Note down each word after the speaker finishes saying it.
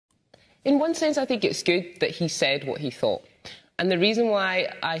In one sense, I think it's good that he said what he thought. And the reason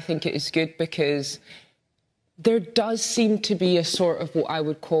why I think it is good, because there does seem to be a sort of what I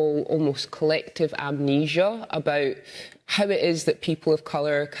would call almost collective amnesia about how it is that people of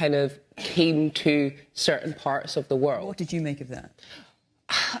colour kind of came to certain parts of the world. What did you make of that?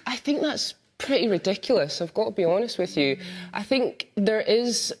 I think that's pretty ridiculous, I've got to be honest with you. I think there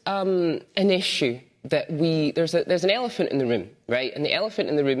is an issue that there's an elephant in the room, right? And the elephant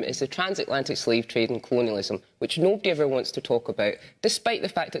in the room is the transatlantic slave trade and colonialism, which nobody ever wants to talk about, despite the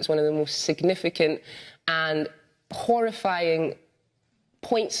fact that it's one of the most significant and horrifying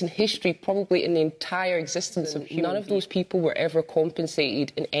points in history, probably in the entire existence of human. None of those people were ever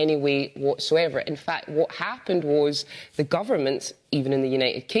compensated in any way whatsoever. In fact, what happened was the governments, even in the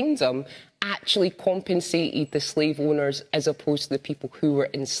United Kingdom, actually compensated the slave owners as opposed to the people who were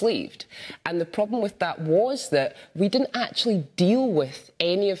enslaved. And the problem with that was that we didn't actually deal with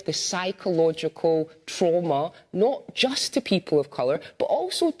any of the psychological trauma, not just to people of colour, but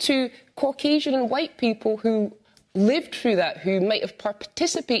also to Caucasian and white people who lived through that, who might have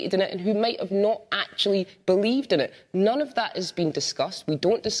participated in it and who might have not actually believed in it. None of that has been discussed. We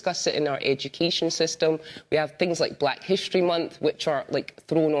don't discuss it in our education system. We have things like Black History Month, which are like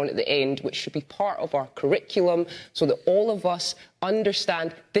thrown on at the end, which should be part of our curriculum so that all of us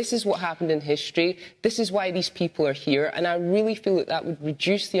understand this is what happened in history, this is why these people are here, and I really feel that that would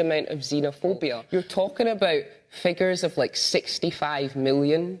reduce the amount of xenophobia. You're talking about figures of like 65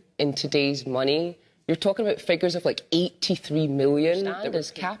 million in today's money. You're talking about figures of like 83 million.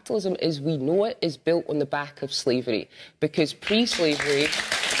 As capitalism as we know it is built on the back of slavery, because pre-slavery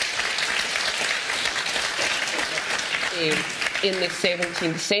in the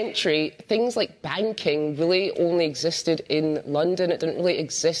 17th century, things like banking really only existed in London. It didn't really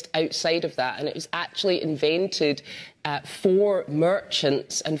exist outside of that, and it was actually invented for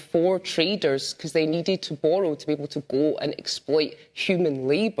merchants and for traders because they needed to borrow to be able to go and exploit human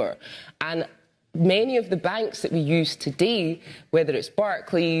labour. And many of the banks that we use today, whether it's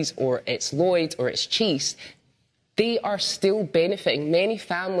Barclays or it's Lloyds or it's Chase, they are still benefiting. Many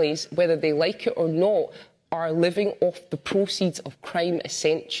families, whether they like it or not, are living off the proceeds of crime,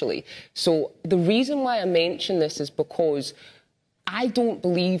 essentially. So the reason why I mention this is because I don't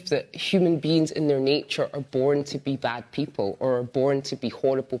believe that human beings in their nature are born to be bad people or are born to be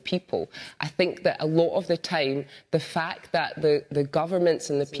horrible people. I think that a lot of the time, the fact that the governments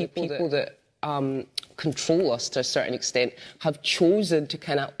and the people that control us to a certain extent have chosen to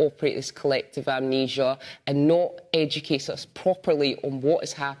kind of operate this collective amnesia and not educate us properly on what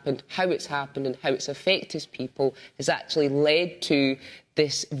has happened, how it's happened and how it's affected people has actually led to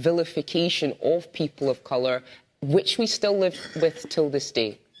this vilification of people of colour, which we still live with till this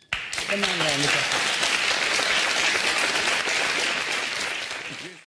day.